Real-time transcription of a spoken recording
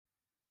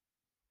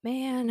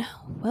Man,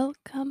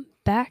 welcome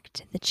back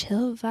to the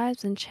Chill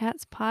Vibes and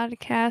Chats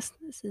podcast.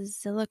 This is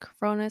Zilla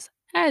Coronas,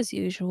 as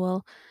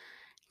usual.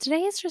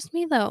 Today it's just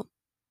me, though.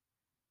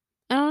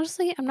 And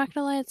honestly, I'm not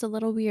gonna lie, it's a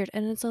little weird.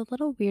 And it's a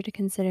little weird to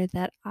consider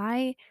that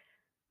I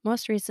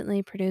most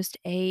recently produced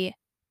a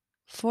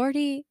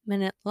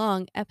 40-minute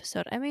long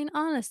episode. I mean,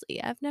 honestly,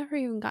 I've never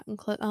even gotten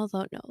close.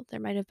 Although, no, there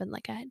might have been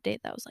like a day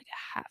that was like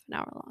a half an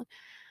hour long.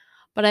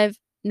 But I've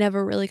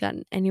never really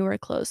gotten anywhere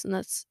close. And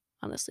that's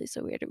honestly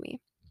so weird to me.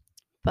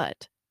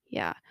 But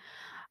yeah.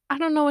 I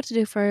don't know what to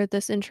do for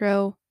this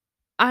intro.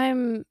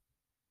 I'm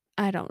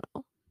I don't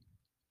know.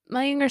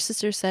 My younger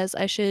sister says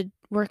I should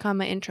work on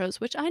my intros,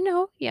 which I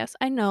know. Yes,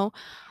 I know.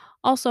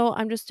 Also,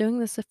 I'm just doing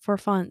this for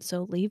fun,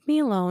 so leave me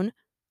alone.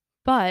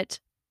 But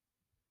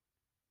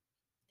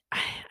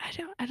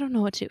I don't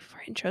know what to do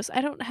for intros. I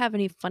don't have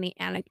any funny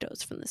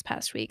anecdotes from this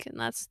past week, and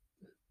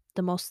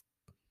the most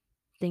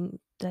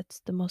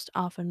that's the most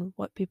often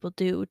what people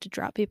do to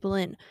drop people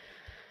in.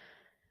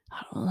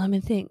 I don't know, let me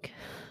think.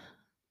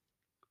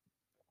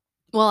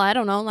 Well, I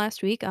don't know.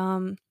 Last week,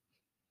 I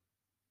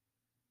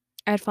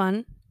had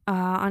fun.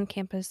 On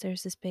campus,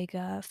 there's this big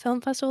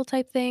film festival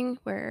type thing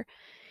where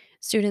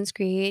students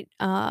create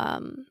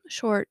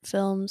short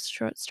films,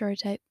 short story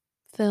type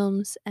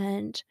films,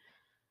 and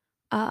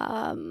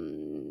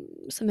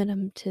submit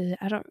them to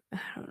I don't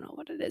know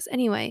what it is.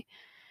 Anyway,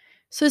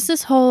 so it's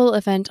this whole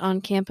event on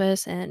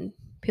campus, and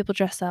people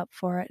dress up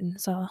for it, and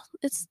so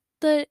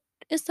the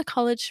it's the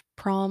college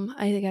prom,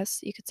 I guess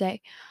you could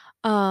say,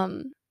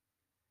 um,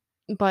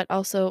 but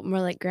also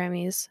more like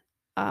Grammys.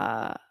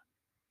 Uh,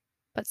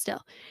 but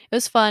still, it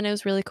was fun. It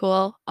was really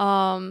cool.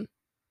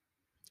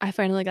 I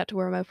finally got to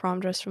wear my prom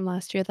dress from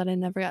last year that I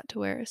never got to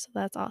wear, so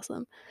that's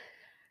awesome.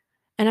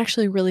 And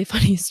actually, really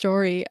funny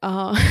story.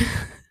 I'm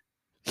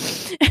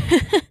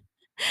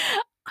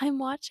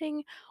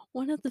watching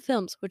one of the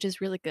films, which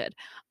is really good.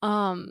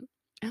 Um,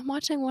 I'm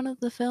watching one of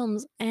the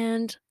films,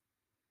 and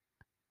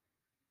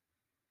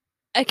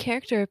a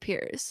character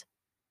appears,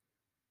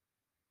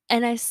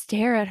 and I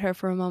stare at her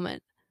for a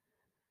moment,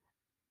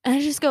 and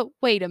I just go,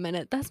 "Wait a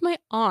minute, that's my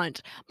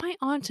aunt." My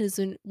aunt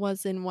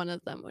was in one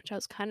of them, which I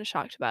was kind of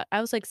shocked about. I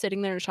was like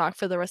sitting there in shock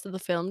for the rest of the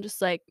film,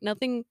 just like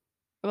nothing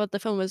about the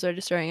film was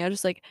registering. I was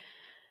just like,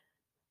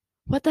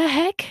 "What the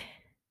heck?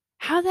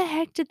 How the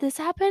heck did this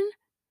happen?"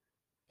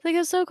 Like,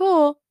 it's so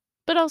cool,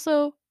 but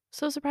also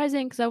so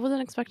surprising because I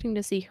wasn't expecting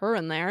to see her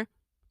in there.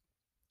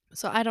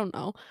 So I don't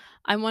know.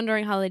 I'm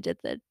wondering how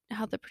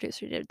the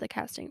producer did the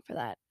casting for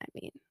that. I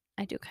mean,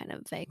 I do kind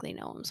of vaguely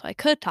know him, so I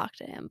could talk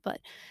to him,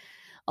 but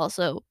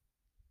also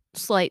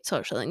slight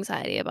social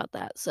anxiety about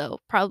that, so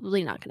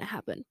probably not gonna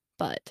happen.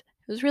 But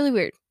it was really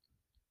weird.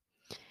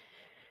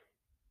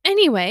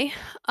 Anyway,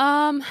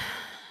 um,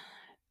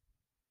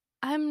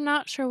 I'm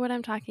not sure what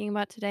I'm talking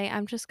about today.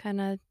 I'm just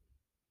kinda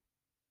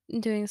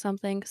doing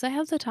something because I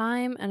have the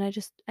time and I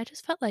just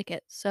felt like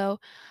it. So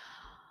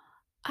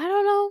I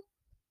don't know.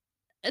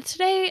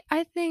 Today,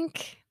 I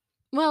think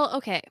well,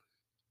 okay,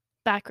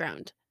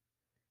 background.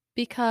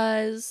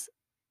 Because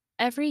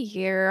every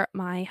year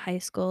my high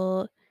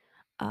school,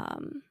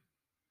 um,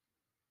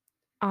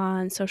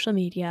 on social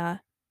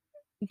media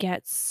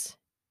gets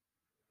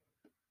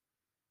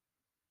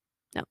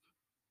no,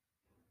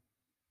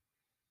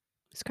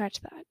 scratch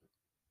that.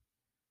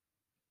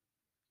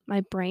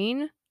 My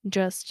brain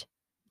just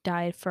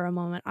died for a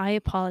moment. I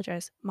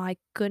apologize. My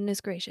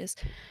goodness gracious.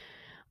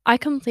 I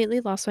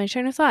completely lost my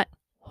train of thought.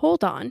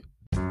 Hold on.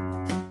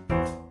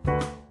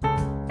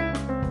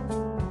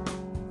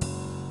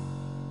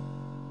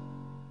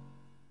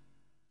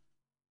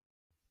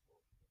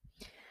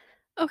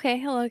 Okay,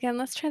 hello again.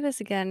 Let's try this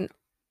again.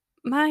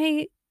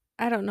 My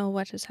I don't know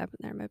what just happened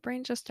there. My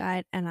brain just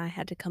died and I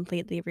had to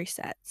completely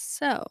reset.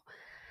 So,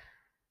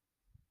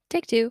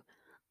 take 2.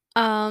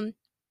 Um,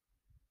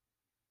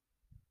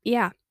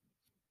 yeah.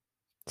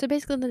 So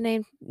basically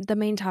the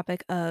main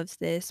topic of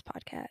this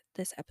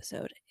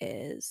episode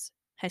is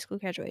high school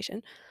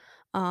graduation.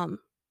 Um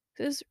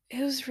it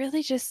was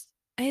really just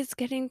it's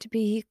getting to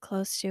be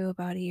close to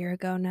about a year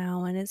ago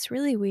now, and it's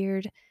really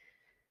weird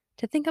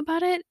to think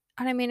about it.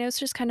 And I mean, it was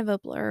just kind of a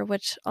blur,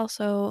 which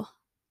also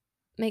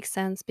makes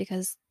sense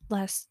because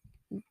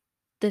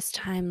this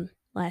time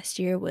last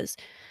year it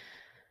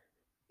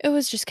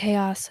was just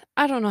chaos.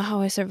 I don't know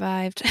how I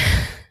survived.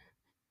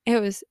 It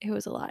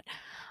was a lot.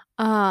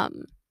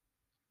 Um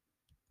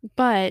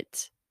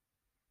but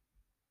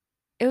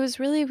it was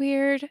really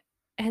weird,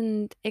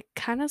 and it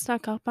kinda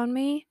snuck up on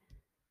me,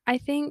 I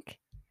think,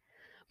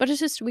 but it's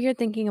just weird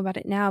thinking about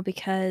it now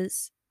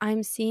because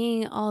I'm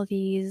seeing all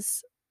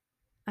these,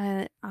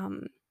 uh,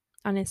 um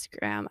on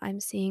Instagram, I'm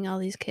seeing all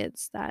these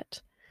kids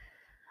that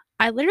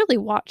I literally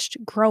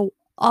watched grow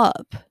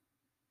up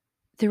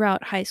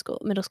throughout high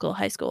school, middle school,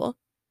 high school,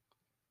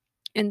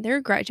 and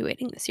they're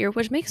graduating this year,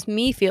 which makes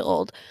me feel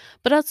old,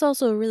 but that's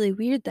also really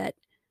weird that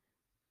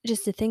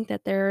just to think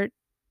that they're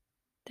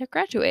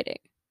graduating.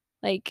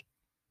 Like,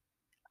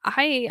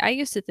 I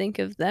used to think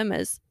of them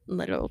as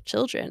little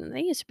children, and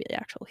they used to be the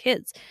actual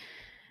kids. I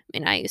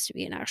mean, I used to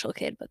be an actual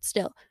kid, but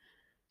still.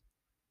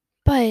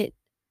 But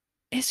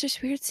it's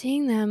just weird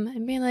seeing them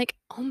and being like,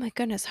 "Oh my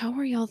goodness, how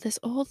are y'all this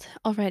old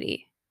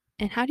already?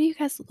 And how do you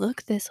guys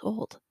look this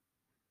old?"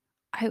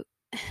 I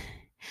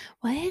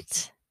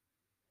what?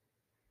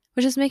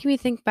 Which is making me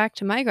think back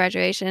to my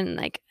graduation,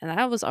 like, and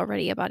that was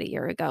already about a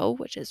year ago,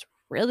 which is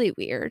really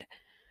weird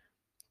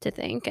to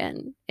think,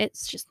 and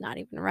it's just not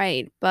even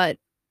right, but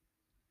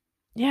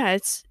yeah,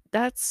 it's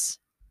that's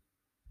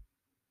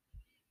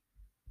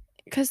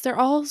because they're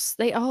all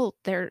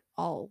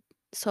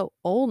so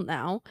old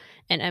now,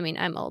 and I mean,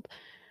 I'm old,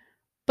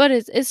 but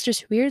it's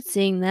just weird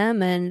seeing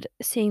them and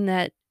seeing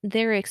that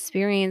they're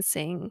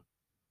experiencing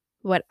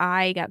what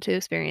I got to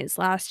experience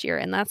last year,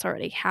 and that's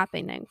already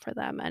happening for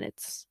them, and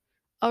it's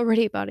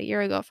already about a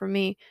year ago for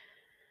me,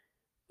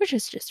 which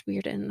is just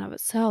weird in and of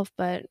itself,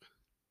 but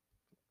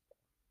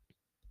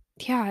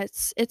yeah,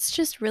 it's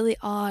just really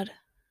odd,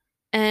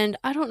 and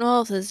I don't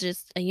know if this is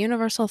just a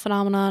universal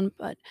phenomenon,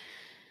 but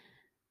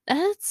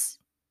that's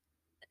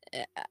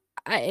eh,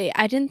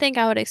 I didn't think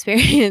I would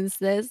experience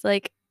this,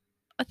 like,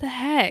 what the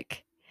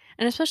heck?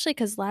 And especially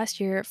because last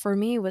year for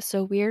me was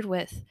so weird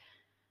with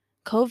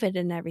COVID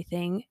and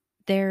everything.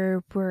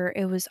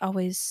 It was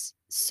always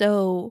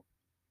so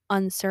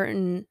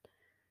uncertain,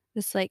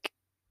 just, like,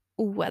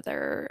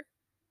 whether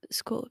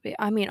school would be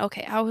I mean,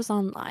 okay, I was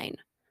online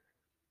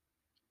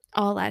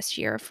all last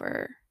year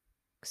for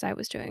because I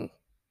was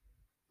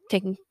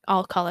taking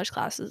all college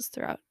classes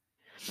throughout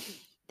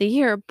the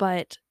year,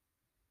 but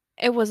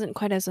it wasn't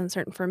quite as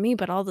uncertain for me,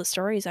 but all the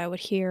stories I would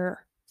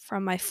hear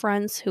from my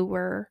friends who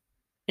were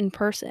in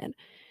person,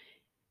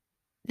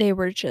 they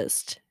were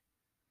just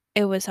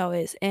it was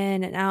always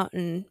in and out,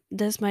 and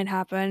this might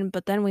happen,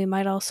 but then we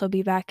might also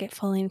be back at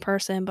fully in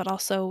person, but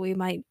also we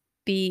might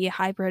be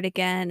hybrid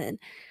again, and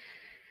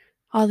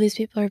all these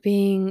people are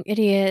being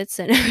idiots,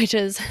 and which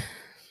is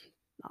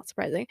not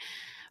surprising.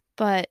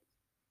 But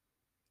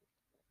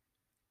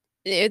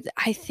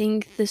I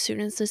think the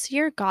students this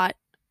year got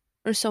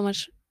are so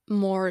much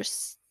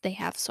they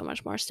have so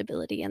much more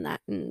stability in that,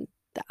 and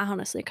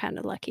honestly kind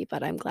of lucky,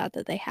 but I'm glad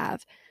that they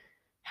have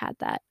had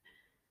that.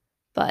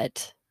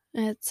 But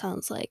it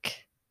sounds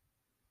like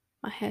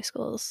my high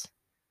school's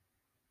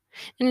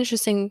an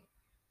interesting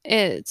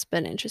it's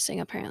been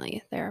interesting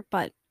apparently there,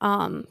 but,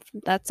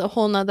 that's a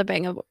whole 'nother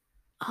bang of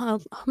uh,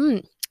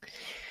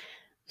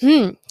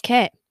 hmm,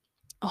 'kay.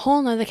 A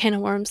whole 'nother can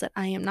of worms that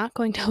I am not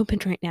going to open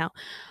right now.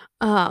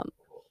 Um,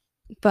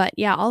 but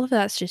yeah, all of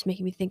that's just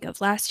making me think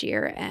of last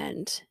year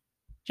and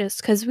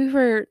just because we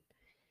were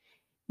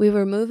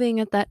moving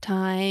at that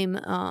time,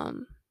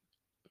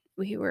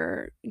 we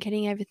were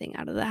getting everything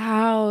out of the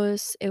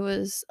house. It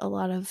was a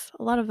lot of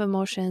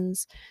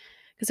emotions.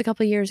 Because a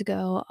couple years?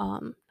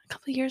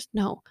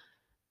 No,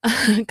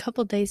 a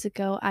couple days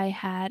ago, I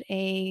had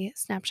a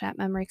Snapchat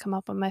memory come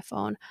up on my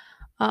phone,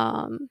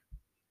 um,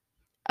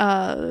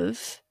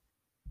 of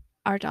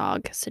our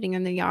dog sitting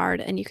in the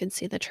yard, and you can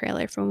see the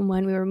trailer from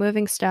when we were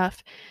moving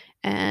stuff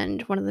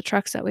and one of the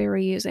trucks that we were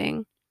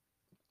using.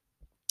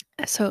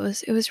 So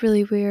it was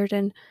really weird,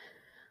 and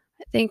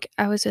I think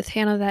I was with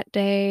Hannah that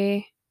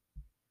day.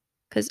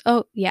 Cause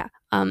oh, yeah,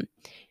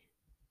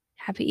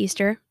 happy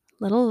Easter.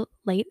 Little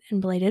late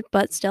and belated,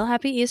 but still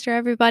happy Easter,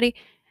 everybody.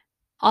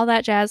 All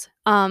that jazz.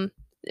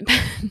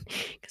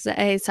 Because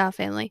I saw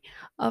family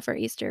over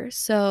Easter,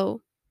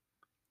 so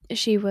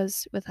she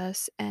was with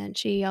us, and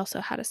she also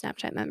had a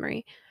Snapchat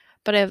memory,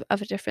 but of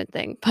a different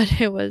thing.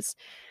 But it was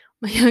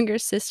my younger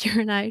sister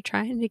and I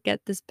trying to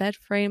get this bed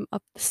frame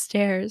up the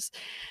stairs.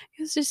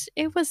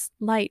 It was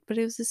light, but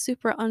it was a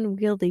super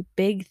unwieldy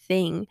big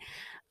thing.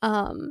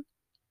 Um,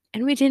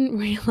 and we didn't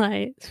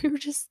realize we were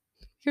just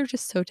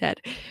so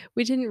dead.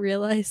 We didn't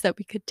realize that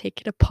we could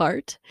take it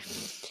apart.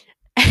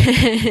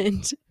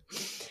 And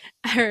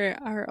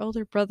our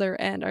older brother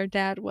and our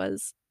dad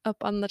was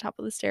up on the top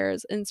of the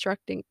stairs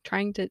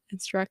trying to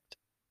instruct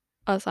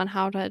us on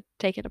how to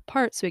take it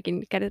apart so we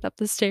can get it up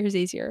the stairs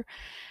easier.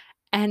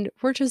 And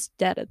we're just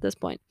dead at this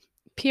point.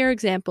 Pure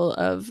example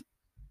of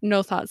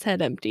no thoughts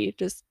head empty,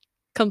 just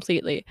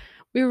completely.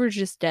 We were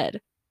just dead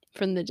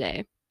from the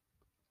day.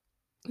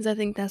 Because I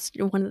think that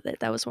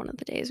was one of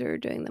the days we were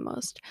doing the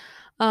most.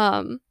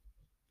 Um,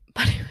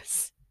 but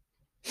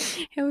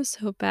it was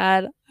so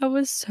bad. I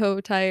was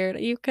so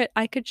tired.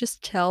 I could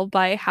just tell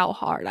by how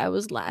hard I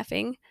was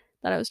laughing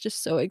that I was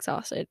just so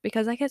exhausted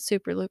because I get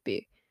super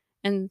loopy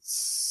and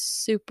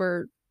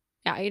super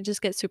yeah, I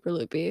just get super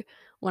loopy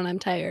when I'm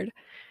tired.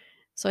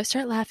 So I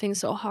start laughing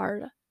so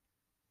hard,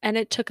 and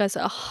it took us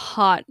a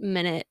hot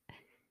minute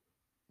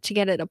to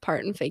get it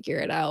apart and figure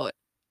it out.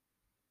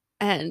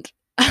 And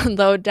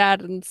though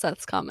Dad and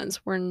Seth's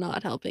comments were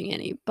not helping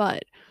any,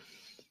 but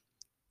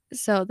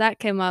so that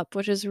came up,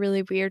 which is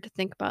really weird to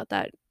think about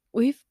that.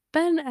 We've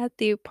been at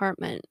the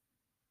apartment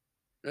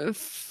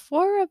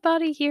for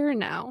about a year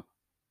now.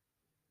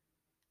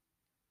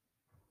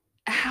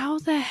 How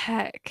the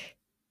heck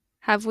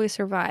have we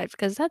survived?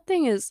 Because that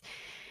thing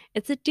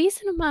it's a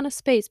decent amount of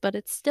space, but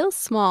it's still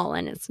small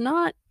and it's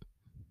not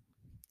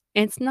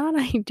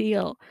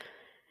ideal.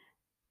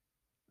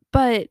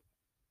 But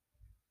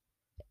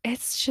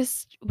it's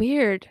just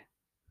weird.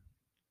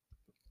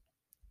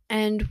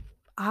 And,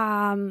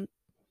 um,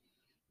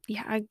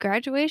 yeah, at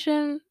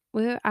graduation,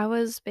 I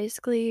was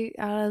basically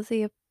out of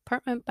the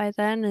apartment by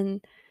then,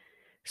 and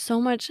so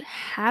much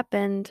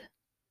happened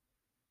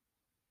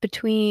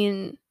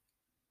between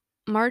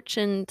March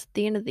and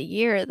the end of the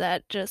year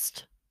that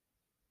just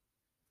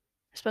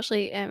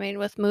especially, I mean,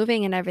 with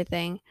moving and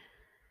everything,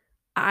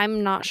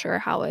 I'm not sure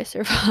how I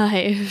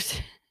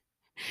survived.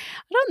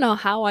 I don't know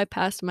how I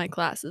passed my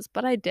classes,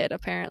 but I did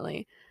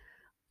apparently.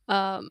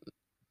 Um,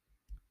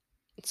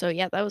 so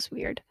yeah, that was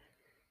weird.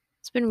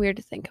 It's been weird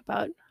to think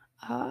about.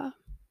 Uh,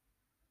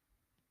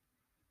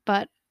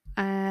 but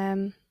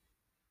um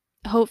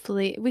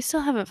hopefully we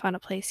still haven't found a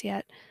place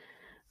yet,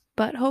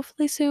 but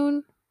hopefully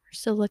soon. We're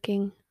still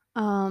looking.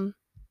 Um,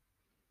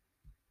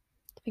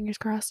 fingers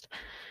crossed.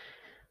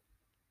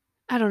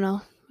 I don't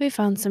know. We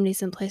found some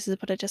decent places,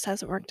 but it just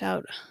hasn't worked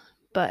out.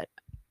 But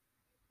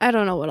I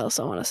don't know what else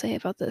I want to say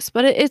about this,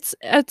 but it's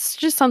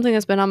just something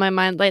that's been on my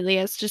mind lately.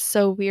 It's just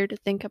so weird to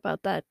think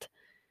about that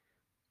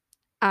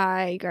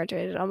I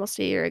graduated almost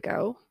a year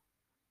ago,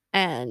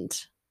 and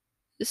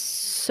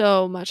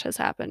so much has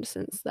happened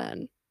since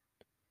then.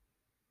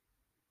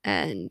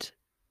 And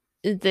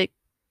the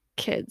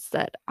kids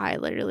that I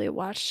literally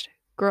watched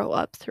grow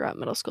up throughout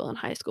middle school and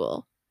high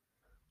school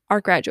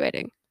are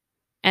graduating,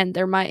 and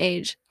they're my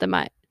age.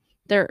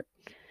 They're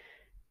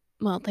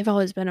well, they've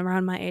always been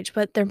around my age,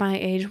 but they're my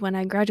age when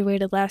I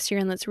graduated last year,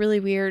 and that's really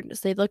weird.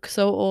 Is they look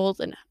so old,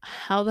 and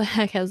how the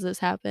heck has this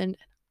happened?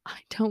 I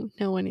don't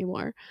know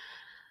anymore,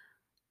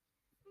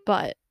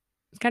 but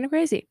it's kind of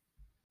crazy.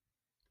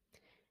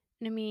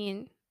 I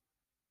mean,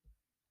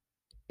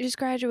 just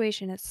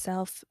graduation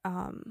itself,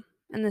 and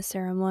the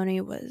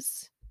ceremony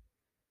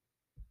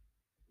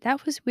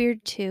that was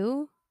weird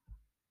too.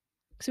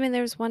 'Cause I mean,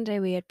 there was one day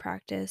we had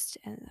practiced,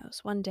 and that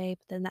was one day,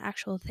 but then the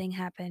actual thing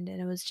happened,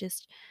 and it was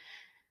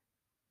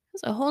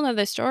a whole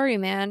nother story,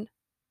 man.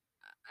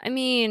 I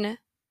mean,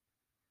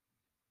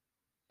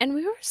 and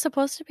we were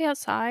supposed to be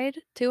outside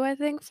too, I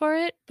think, for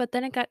it, but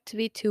then it got to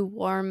be too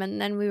warm, and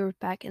then we were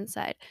back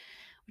inside,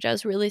 which I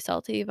was really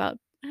salty about.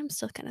 I'm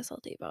still kind of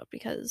salty about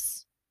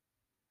because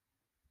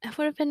it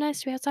would have been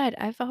nice to be outside.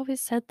 I've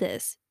always said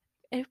this.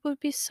 It would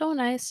be so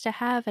nice to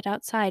have it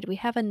outside. We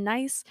have a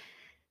nice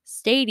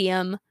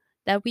stadium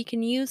that we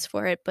can use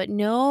for it, but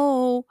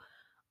no.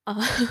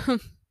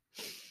 Um,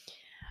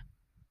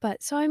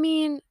 but so I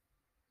mean,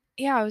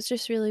 yeah, it was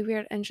just really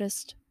weird and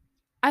just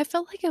I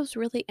felt like it was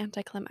really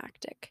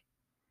anticlimactic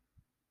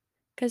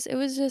because it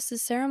was just a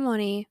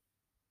ceremony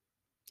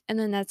and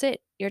then that's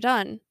it. You're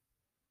done.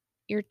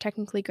 You're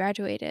technically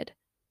graduated.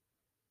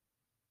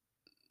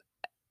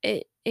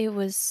 It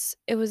was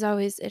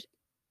always it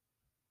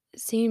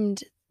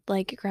seemed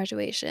like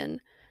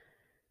graduation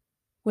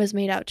was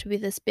made out to be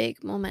this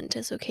big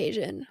momentous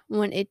occasion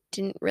when it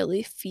didn't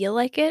really feel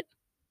like it.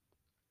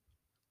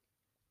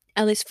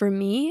 At least for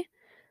me.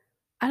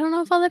 I don't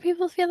know if other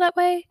people feel that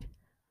way,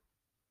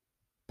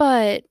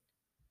 but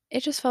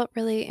it just felt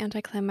really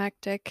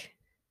anticlimactic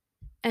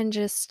and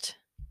just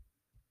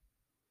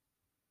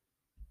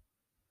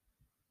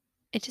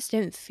it just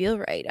didn't feel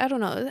right. I don't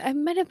know. It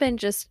might have been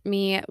just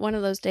me one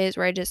of those days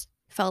where I just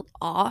felt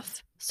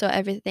off, so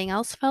everything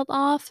else felt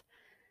off,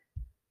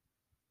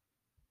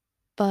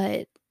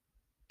 but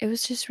it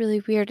was just really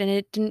weird and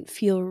it didn't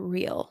feel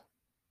real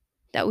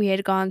that we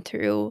had gone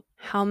through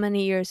how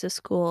many years of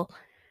school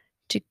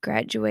to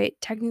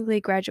graduate, technically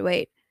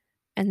graduate,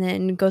 and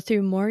then go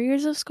through more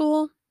years of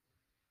school.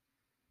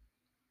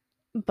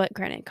 But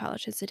granted,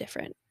 college is a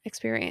different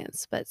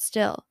experience, but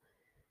still,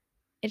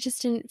 it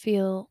just didn't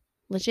feel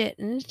legit.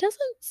 And it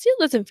still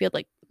doesn't feel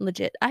like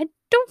legit. I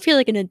don't feel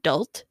like an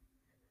adult.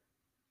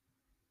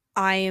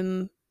 I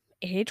am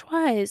age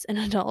wise an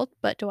adult,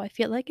 but do I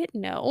feel like it?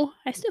 No.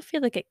 I still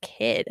feel like a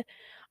kid.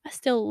 I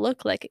still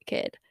look like a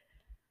kid.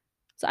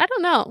 So I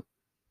don't know.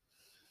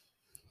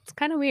 It's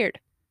kind of weird,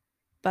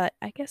 but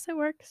I guess it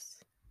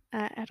works.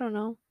 I don't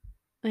know.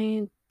 I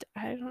mean,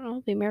 I don't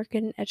know. The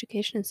American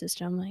education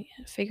system, like,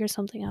 figure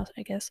something out,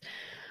 I guess.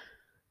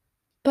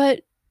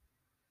 But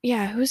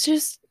yeah, it was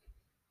just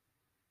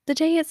the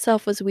day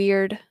itself was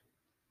weird.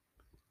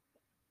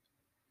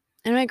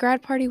 And my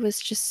grad party was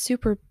just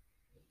super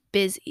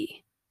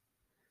busy.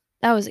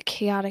 That was a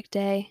chaotic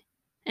day.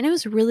 And it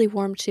was really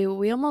warm too.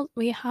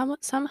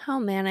 Somehow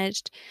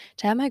managed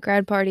to have my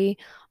grad party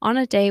on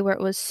a day where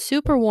it was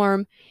super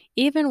warm,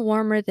 even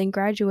warmer than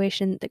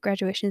the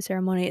graduation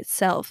ceremony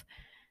itself.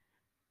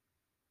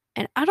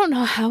 And I don't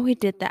know how we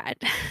did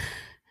that.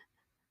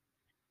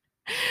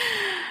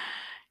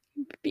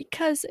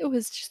 Because it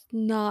was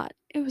not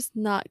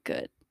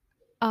good.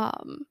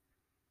 Um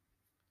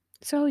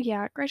so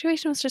yeah,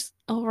 graduation was just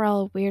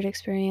overall a weird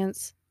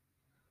experience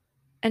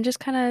and just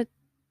kind of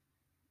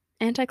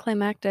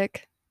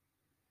anticlimactic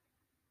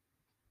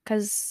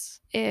because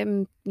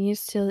I'm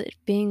used to it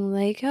being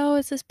like, oh,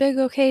 it's this big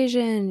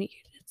occasion,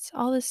 it's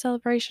all this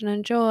celebration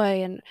and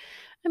joy. And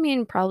I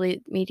mean,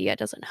 probably media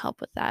doesn't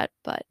help with that,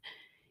 but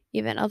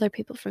even other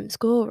people from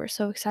school were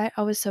so excited.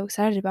 I was so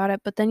excited about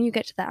it. But then you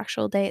get to the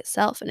actual day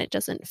itself and it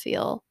doesn't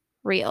feel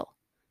real.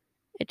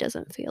 It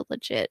doesn't feel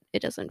legit.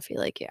 It doesn't feel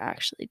like you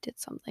actually did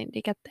something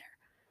to get there.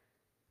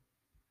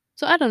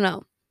 So I don't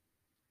know.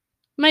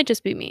 Might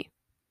just be me.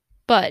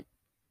 But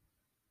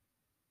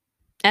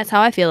that's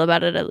how I feel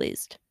about it, at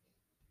least.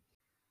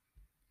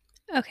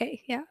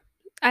 Okay, yeah.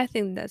 I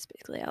think that's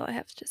basically all I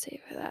have to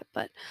say for that.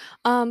 But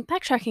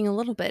backtracking a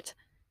little bit.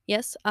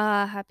 Yes,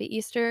 happy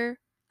Easter,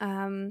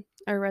 or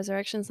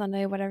Resurrection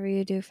Sunday, whatever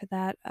you do for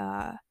that.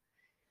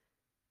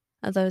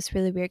 Although it's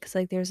really weird because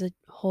like there's a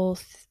whole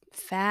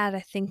fad,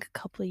 I think, a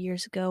couple of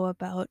years ago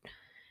about,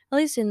 at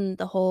least in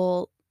the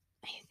whole,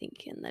 I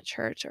think in the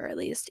church or at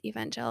least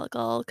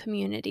evangelical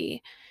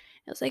community,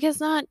 it was like, it's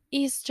not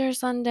Easter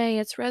Sunday,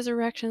 it's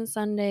Resurrection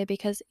Sunday,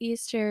 because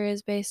Easter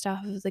is based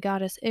off of the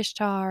goddess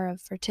Ishtar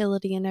of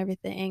fertility and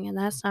everything, and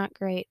that's not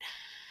great.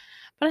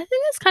 But I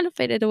think that's kind of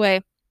faded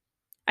away.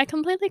 I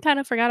completely kind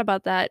of forgot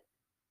about that.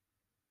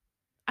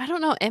 I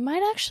don't know. It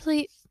might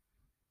actually,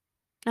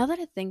 now that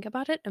I think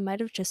about it, it might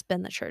have just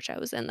been the church I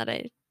was in that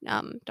I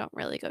don't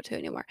really go to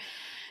anymore.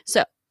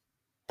 So,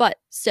 but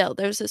still,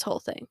 there's this whole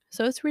thing.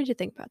 So it's weird to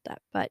think about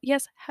that. But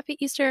yes, happy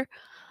Easter.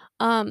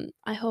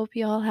 I hope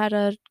you all had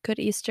a good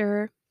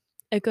Easter,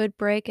 a good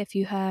break if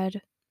you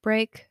had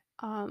break.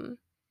 The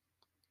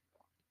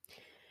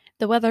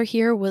weather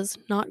here was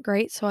not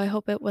great, so I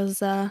hope it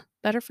was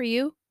better for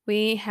you.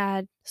 We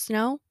had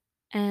snow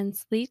and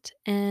sleet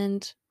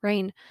and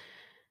rain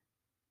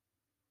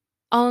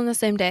all on the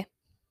same day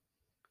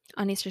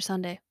on Easter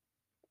Sunday.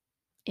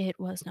 It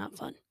was not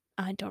fun.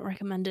 I don't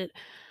recommend it.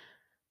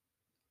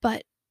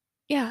 But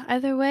yeah,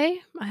 either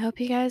way, I hope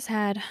you guys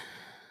had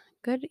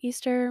good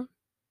Easter.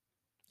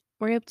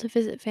 Were able to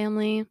visit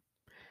family.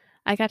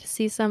 I got to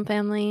see some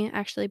family,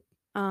 actually,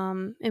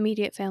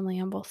 immediate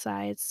family on both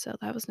sides, so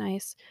that was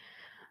nice.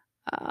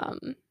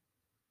 Um,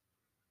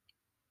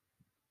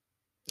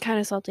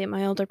 kind of salty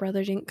my older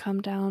brother didn't come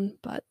down,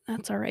 but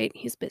that's all right.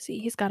 He's busy.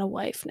 He's got a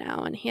wife now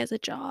and he has a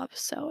job,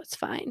 so it's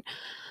fine.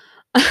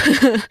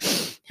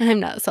 I'm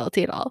not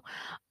salty at all.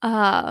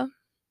 Uh,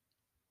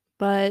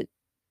 but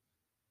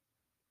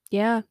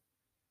yeah,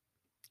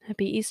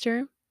 happy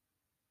Easter.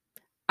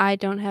 I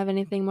don't have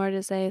anything more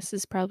to say. This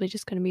is probably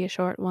just going to be a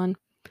short one.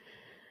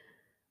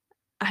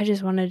 I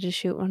just wanted to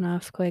shoot one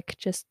off quick,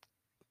 just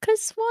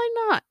because why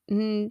not?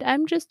 And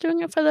I'm just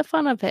doing it for the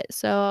fun of it.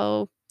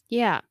 So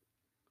yeah.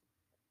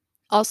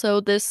 Also,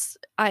 this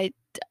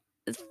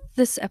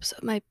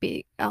episode might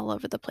be all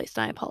over the place,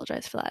 and I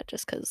apologize for that,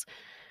 just because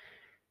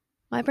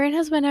my brain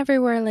has been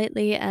everywhere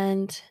lately,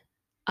 and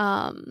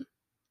um,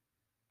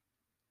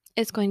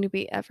 it's going to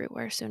be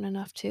everywhere soon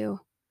enough too,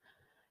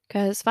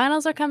 because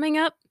finals are coming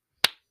up.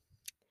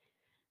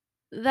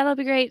 That'll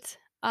be great.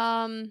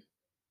 Yay,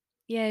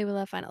 we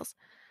love finals.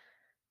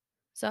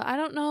 So I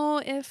don't know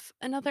if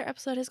another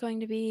episode is going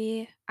to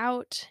be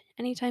out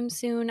anytime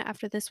soon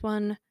after this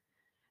one.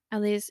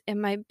 At least it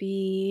might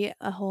be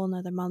a whole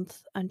another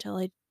month until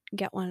I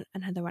get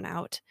another one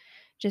out,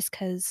 just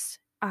because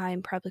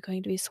I'm probably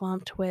going to be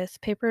swamped with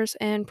papers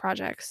and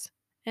projects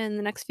in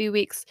the next few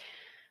weeks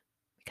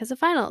because of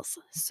finals.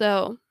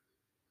 So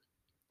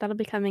that'll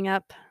be coming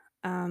up.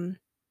 I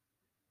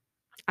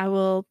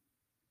will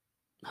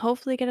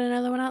hopefully get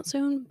another one out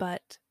soon,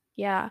 but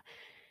yeah.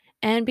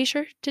 And be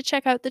sure to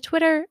check out the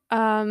Twitter.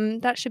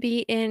 That should be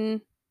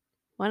in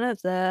one of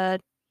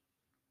the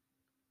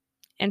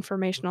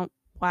informational,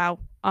 wow.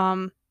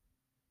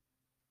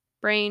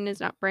 Brain is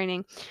not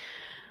braining.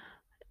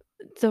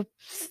 The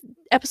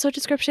episode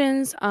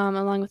descriptions,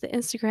 along with the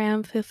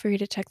Instagram, feel free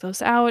to check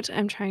those out.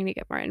 I'm trying to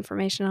get more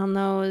information on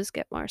those,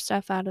 get more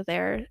stuff out of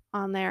there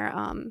on there.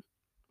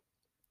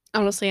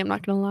 Honestly, I'm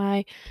not gonna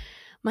lie.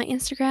 My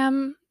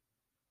Instagram,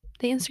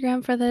 the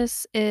Instagram for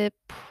this, it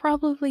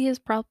probably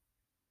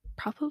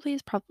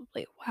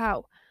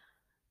wow.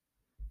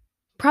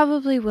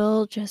 Probably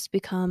will just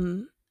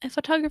become a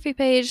photography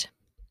page,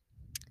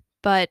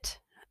 but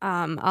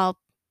I'll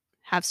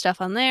have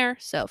stuff on there,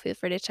 so feel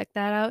free to check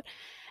that out.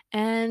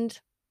 And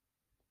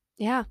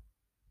yeah,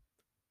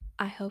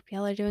 I hope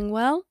y'all are doing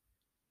well.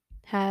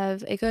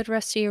 Have a good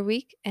rest of your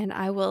week, and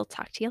I will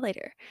talk to you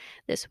later.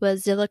 This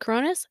was Zilla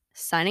Coronis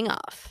signing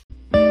off.